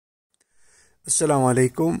Assalamu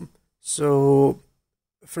alaikum. So,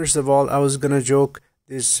 first of all, I was gonna joke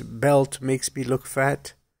this belt makes me look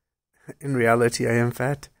fat. In reality, I am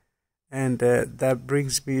fat. And that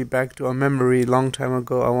brings me back to a memory long time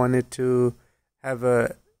ago. I wanted to have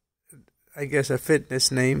I guess, a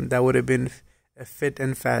fitness name that would have been a fit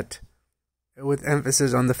and fat, with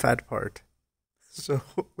emphasis on the fat part. So,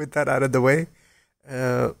 with that out of the way,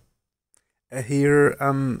 uh, here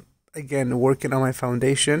I'm again working on my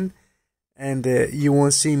foundation, and you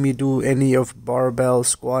won't see me do any of barbell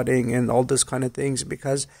squatting and all those kind of things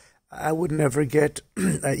because I would never get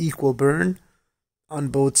an equal burn on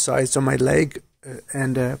both sides of my leg,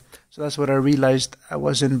 and so that's what I realized. I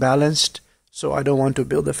was imbalanced, so I don't want to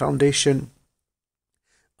build a foundation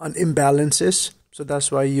on imbalances. So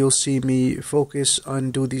that's why you'll see me focus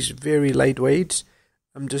on do these very light weights.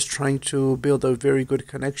 I'm just trying to build a very good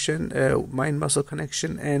connection, mind muscle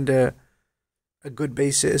connection, and a good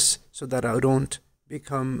basis so that I don't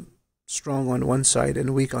become strong on one side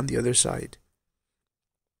and weak on the other side.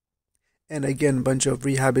 And again, bunch of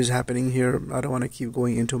rehab is happening here. I don't want to keep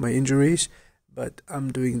going into my injuries, but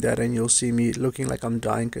I'm doing that, and you'll see me looking like I'm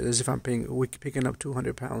dying as if I'm picking up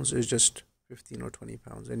 200 pounds. It's just 15 or 20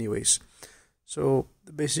 pounds anyways. So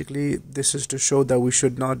basically, this is to show that we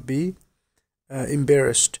should not be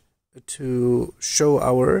embarrassed to show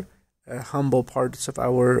our humble parts of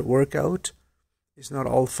our workout. It's not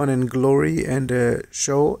all fun and glory and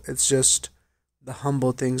show. It's just the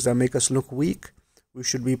humble things that make us look weak. We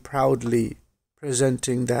should be proudly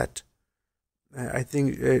presenting that. I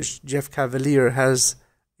think Jeff Cavalier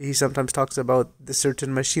he sometimes talks about the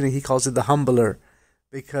certain machine, and he calls it the humbler,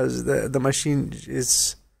 because the machine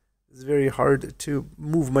is very hard to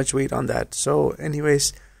move much weight on that. So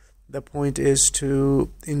anyways, the point is to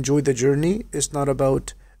enjoy the journey. It's not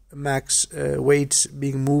about max weights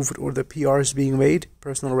being moved or the PRs being made,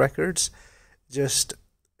 personal records. Just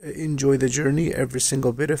enjoy the journey, every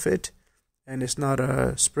single bit of it. And it's not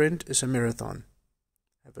a sprint, it's a marathon.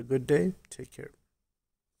 Have a good day. Take care.